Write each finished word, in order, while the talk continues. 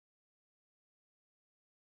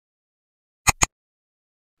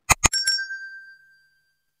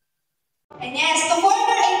And yes, to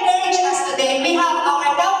further encourage us today, we have our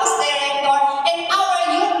campus director and our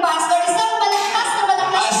youth pastor. Isang malakas na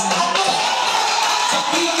malakas.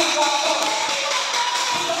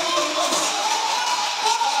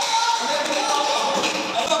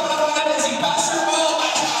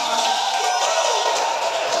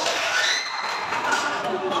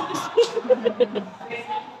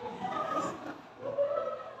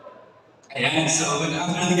 Ayan, so good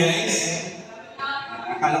afternoon guys.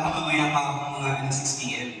 Akala ko mamaya pa ako mga 6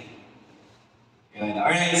 p.m.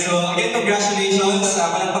 Alright, so again, congratulations.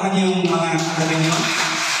 Palakpakan yung mga katabi nyo.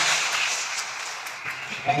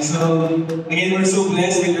 And so, again, we're so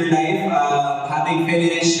blessed with your life. Having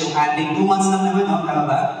finished yung ating 2 months lang naman, no? Tama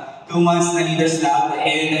ba? 2 months na Leaders Lab,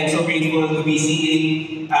 and I'm so grateful to be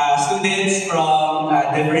seeing students from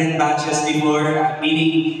different batches before,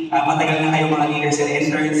 meaning matagal na kayo mga leaders and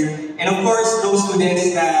interns. And of course, those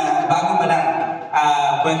students na bago pa lang,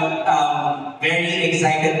 but very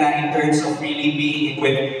excited na in terms of really being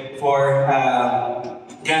equipped for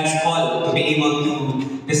God's call to be able to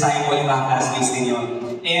disciple yung mga classmates ninyo.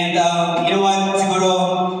 And you know what, siguro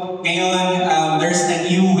ngayon there's a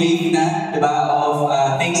new wave na, diba, of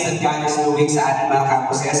things that God is doing sa ating mga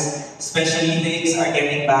campuses. Especially things are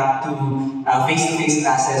getting back to face-to-face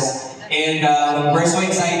classes. And we're so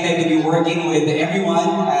excited to be working with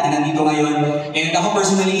everyone na nandito ngayon. And ako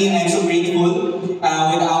personally, I'm so grateful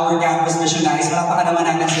with our campus missionaries. Palakpakan naman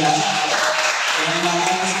natin sila. And yung mga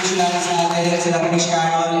campus missionaries natin, sila Coach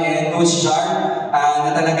Carol and Coach Jar,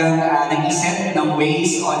 na talagang nag-isip ng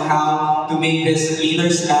ways on how to make this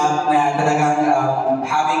Leaders Lab na talagang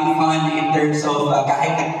having fun in terms of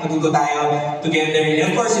kahit nagtututo tayo together.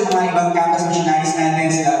 And of course, yung mga ibang campus missionaries natin,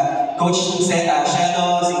 sila Coach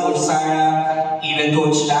Shelo, si Coach Sarah, even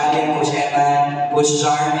Coach Dalian, Coach Eman, Coach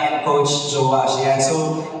Jarm, and Coach Joash. Yeah.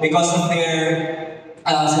 So, because of their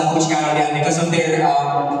sila Coach Carol yan, because of their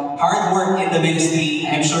hard work in the ministry,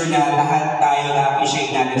 I'm sure na lahat tayo na-appreciate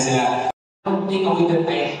natin sila. One thing that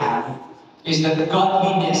I have is that the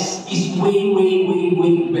godliness is way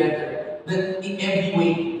better than in every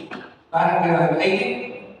way. Parang I think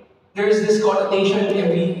there's this connotation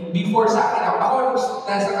before sa akin ako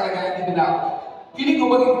nasa kalagayan dito na ako. Feeling ko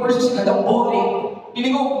maging person sila na boring.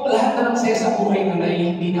 Feeling ko lahat na ng saya sa buhay na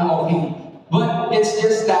hindi na okay. But it's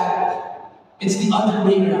just that it's the other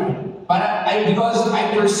way around. Because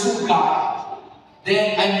I pursue God,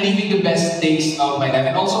 then I'm living the best days of my life.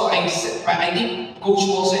 And also, I think Coach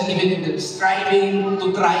Paul said, even in the striving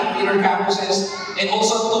to thrive in our campuses, and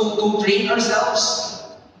also to train ourselves.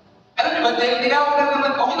 Alam niyo ba, tinawag na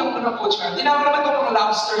naman, okay lang naman Coach Carl, tinawag naman itong mga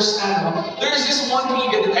lobsters na, no? There's this one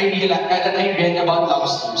trivia that I read about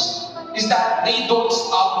lobsters, is that they don't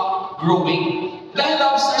stop growing. Dahil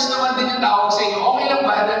lobsters naman din yung tawag sa inyo, okay lang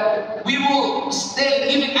ba that we will still,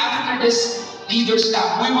 even after this Leaders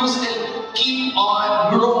Lab, we will still keep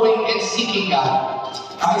on growing and seeking God.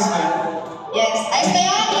 Ayos ba? Yes, ayos ba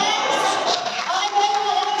yan? Yes! Okay ba yung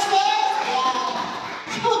mga lobster? Yeah.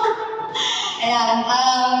 Ayan,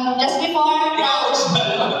 just before now...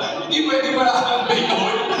 Hindi pwede ba natin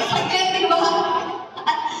gawin? Pwede ba?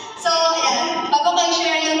 So, ayan, bago kayo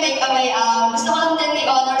share yung takeaway, gusto ko lang din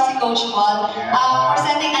i-honor si Coach Paul for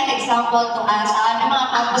setting an example to us, sa mga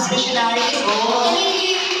campus missionaries.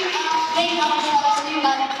 Really, bring ourselves to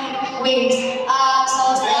godly ways. So,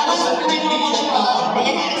 salamat sa Coach Paul.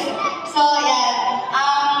 Yes. So, ayan.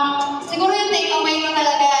 Siguro yung takeaway ko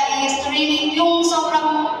talaga is really yung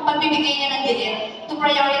sobrang pagbibigay niya ng dilim to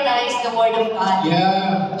prioritize the Word of God.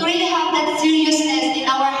 Yeah. To really have that seriousness in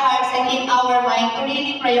our hearts and in our mind to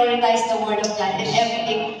really prioritize the Word of God and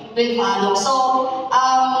everything will follow. So,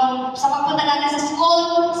 sa pagpunta natin sa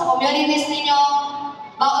school, sa communities ninyo,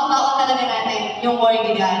 baon-baon talaga natin yung Word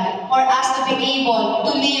of God for us to be able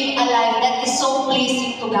to live a life that is so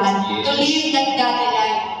pleasing to God, to live that godly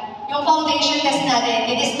life. Yung foundation kasi natin,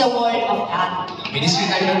 it is the Word of God. Ministry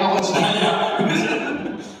tayo na ako sa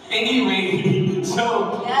Anyway, so,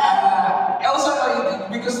 also,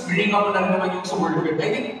 because bring up na naman yung sa Word of God,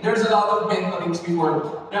 I think there's a lot of mentorings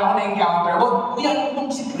before na ako na-encounter. Well,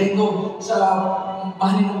 yung sikreto sa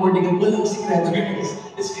mahalin ng Word of God, walang sikreto guys.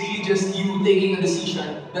 It's really just you taking a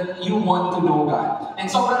decision that you want to know God.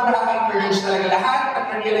 And sobrang nakaka-encourage talaga lahat at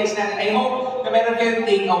na-realize natin, I hope na meron kayong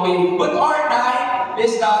takeaway. But our time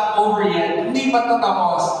is not over yet. Hindi pa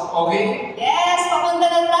tatapos, okay? Yes,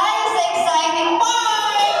 papunta na tayo sa exciting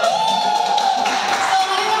part! So,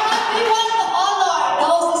 ngayon naman, we want to honor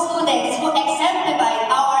those students who exemplified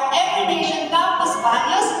our Every Nation Campus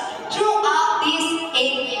values throughout these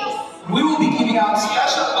 8 years. We will be giving out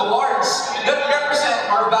special awards that represent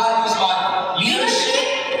our values on leadership,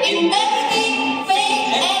 Integrity,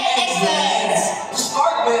 faith, and excellence.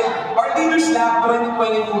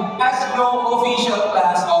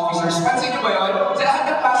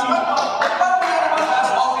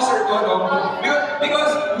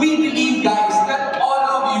 we believe, guys, that all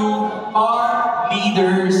of you are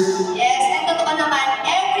leaders. Yes, and totoo naman,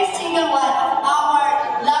 every single one of our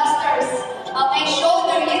lobsters may show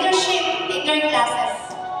their leadership in their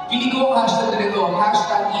classes. Pili ko ang hashtag na ito,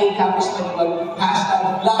 hashtag EA Campus Manual,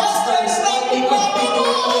 hashtag Lobsters 2022.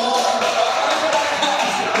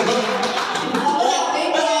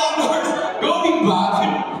 Going back,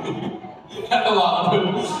 natawa ko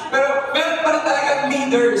dun. Pero meron pa rin talagang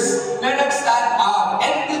leaders na nag-stand up.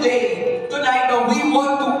 And tonight, we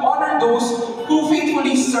want to honor those who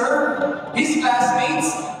faithfully serve his classmates,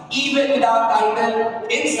 even without title,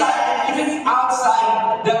 inside and even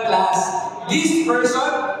outside the class. This person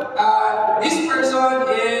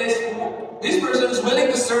is willing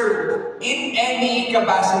to serve in any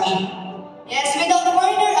capacity. Yes, without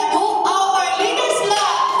further ado, our Leaders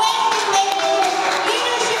Lab 2022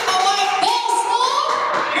 Leadership Award goes to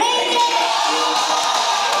Rachel!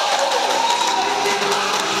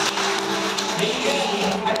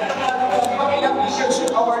 Pakilang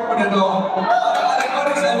leadership award mo na to. Alam ko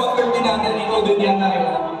rin sa award 30 natin, ikaw dun yata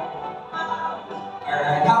yun.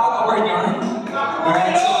 Alright, how about award yun?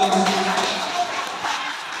 Alright, so...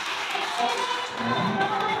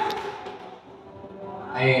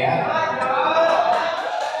 Ayan.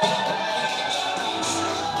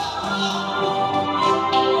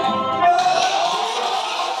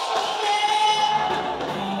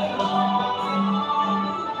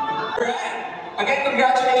 Again,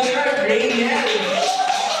 congratulations, Rainier.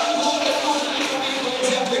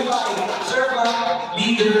 Servant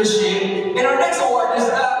leadership. And our next award is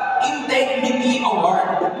the Integrity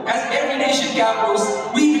Award. As every nation campus,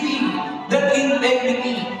 we believe that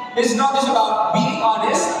integrity is not just about being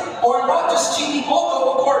honest or not just cheating,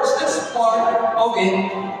 although of course that's part of it.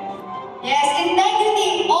 Yes,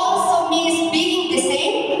 integrity also means being the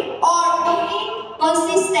same or being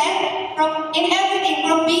consistent in everything,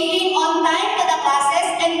 from being on time to the classes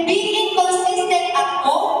and being consistent at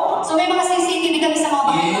home. So may mga CCTV kami sa mga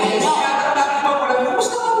bahay. Yes, kaya natin ba pala,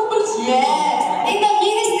 gusto ka po pala siya? Yes, in the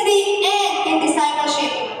ministry and in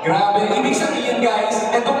discipleship. Grabe, ibig sabihin guys,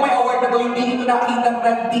 itong may award na to, hindi ko nakita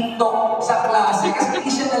nag-TikTok sa klase kasi hindi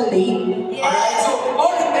siya na-late. Yes. Alright, so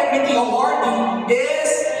all integrity awarding is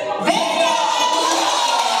Vega!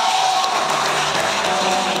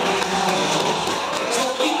 So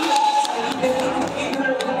in class,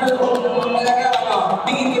 talaga ano,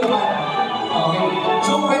 tingin ko naman. Okay,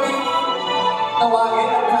 so pwede tawagin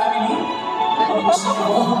ang family. Kung gusto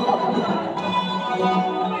mo.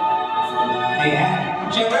 Ayan.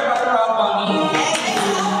 Siyempre, para proud mommy.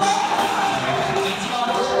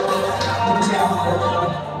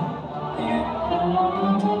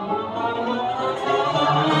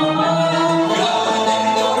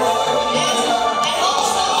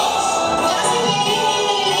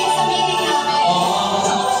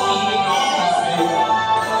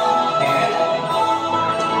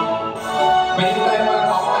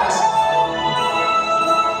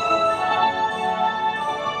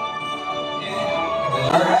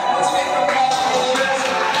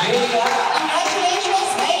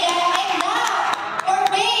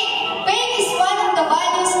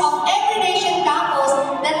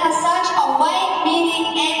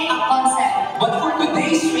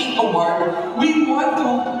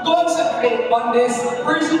 On this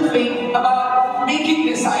person faith about making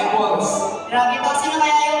disciples. Grabe to. Sino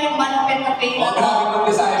kaya yung malapit na faith na to? Grabe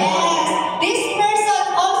mag-disciple. Yes. This person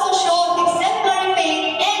also showed exemplary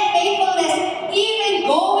faith and faithfulness,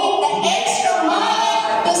 even going the extra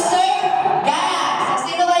mile to serve God.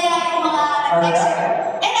 So sino kaya yung mga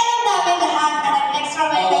nag-extra? And alam namin lahat na nag-extra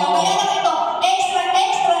mile kayo. Kaya lang ito, extra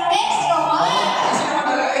mile. Kasi naman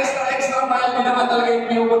talaga extra mile, hindi naman talaga yung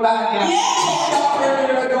pinupuntahan niya. Yes.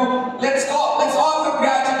 Let's go. Let's all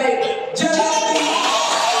congratulate Geraldine.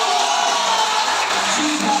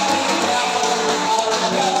 She's having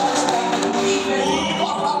even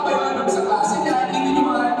up sa klase niya, even yung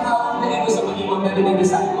mga hawak na ito sa pag-ibang na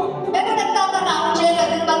dinidisciple. Pero nagtataka ako,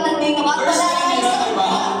 Geraldine, ba't nandito ka? First time niya, di ba?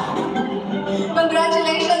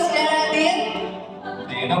 Congratulations, Geraldine.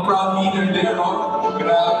 Ayan, ang proud leader there, no?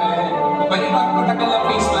 Grabe. Pwede ba matagal ang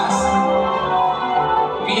face mask?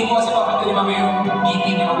 Piling ko kasi papagod ni Mami yung BP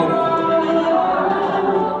niya ako.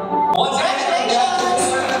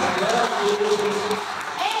 Congratulations!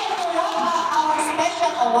 And to wrap up our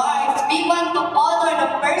special awards, we want to honor the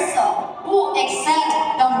person who excelled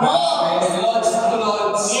the most.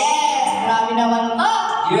 Lods. Yes, grabe naman to.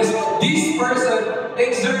 Yes, this person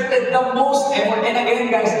exerted the most effort. And again,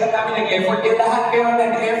 guys, alam namin nag-effort. Kaya lahat kayo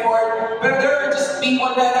nag-effort. But there are just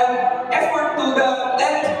people that have effort to the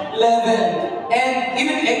 10th level. And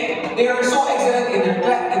even they are so excellent in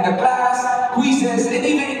the class, quizzes, and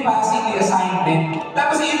even in passing the assignment.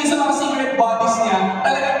 Tapos even sa mga secret bodies niya,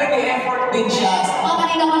 talagang nag-e-effort din siya. Yes, mga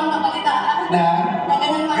kanina ko lang napalita. Na, Na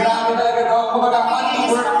ganun pa rin. grabe talaga to. Kumbaga, Yes,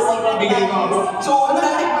 handiwork mga po ang secret bigay mo. bodies. So, wala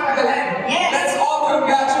natin patagalan. Yes. Let's all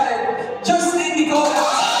congratulate Justin Nicolas.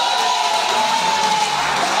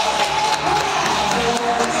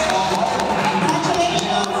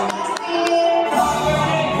 Congratulations, Justin!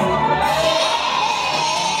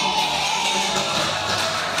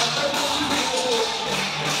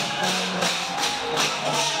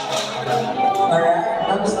 Alright,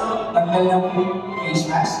 tapos na, tanggal na po yung face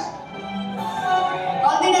mask.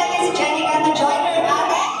 Call din natin si Jenica to join her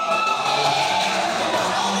ate.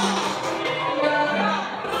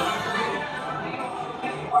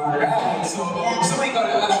 Alright, so, gusto mo ikaw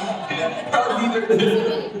na lang. Proud leader din.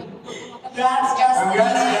 Congrats, Justin!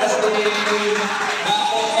 Congrats, Justin!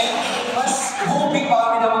 And mas hoping pa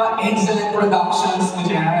kami ng mga excellent productions mo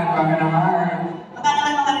dyan. Baka naman. Baka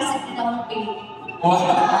naman makareceive din ako ng pay. Wow!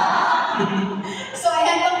 So,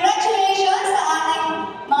 ayan, congratulations sa ating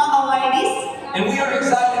mga awardees. And we are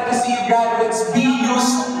excited to see you graduates be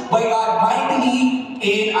used by God mightily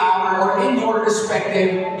in your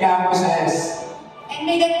respective campuses. And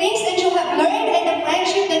may the things that you have learned and the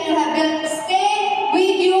friendship that you have built stay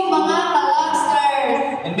with you, mga kalabsters.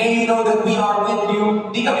 And may you know that we are with you.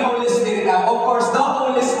 Di kami Holy Spirit na. Of course, the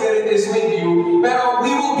Holy Spirit is with you. Pero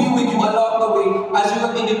we will be with you along the way as you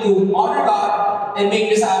continue to honor God and make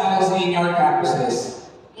disciples in your campuses.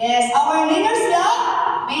 Yes, our leaders' love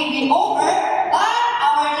may be over, but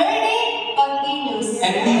our learning continues.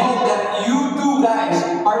 And we hope that you too, guys,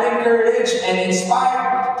 are encouraged and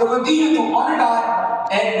inspired to continue to honor God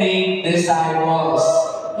and make disciples.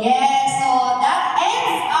 Yes, so that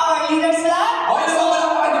ends our leaders' love. Okay, so wala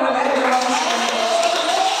pa kayo ulit.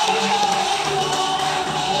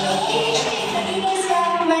 The leaders'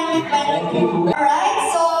 love 2020. Thank you.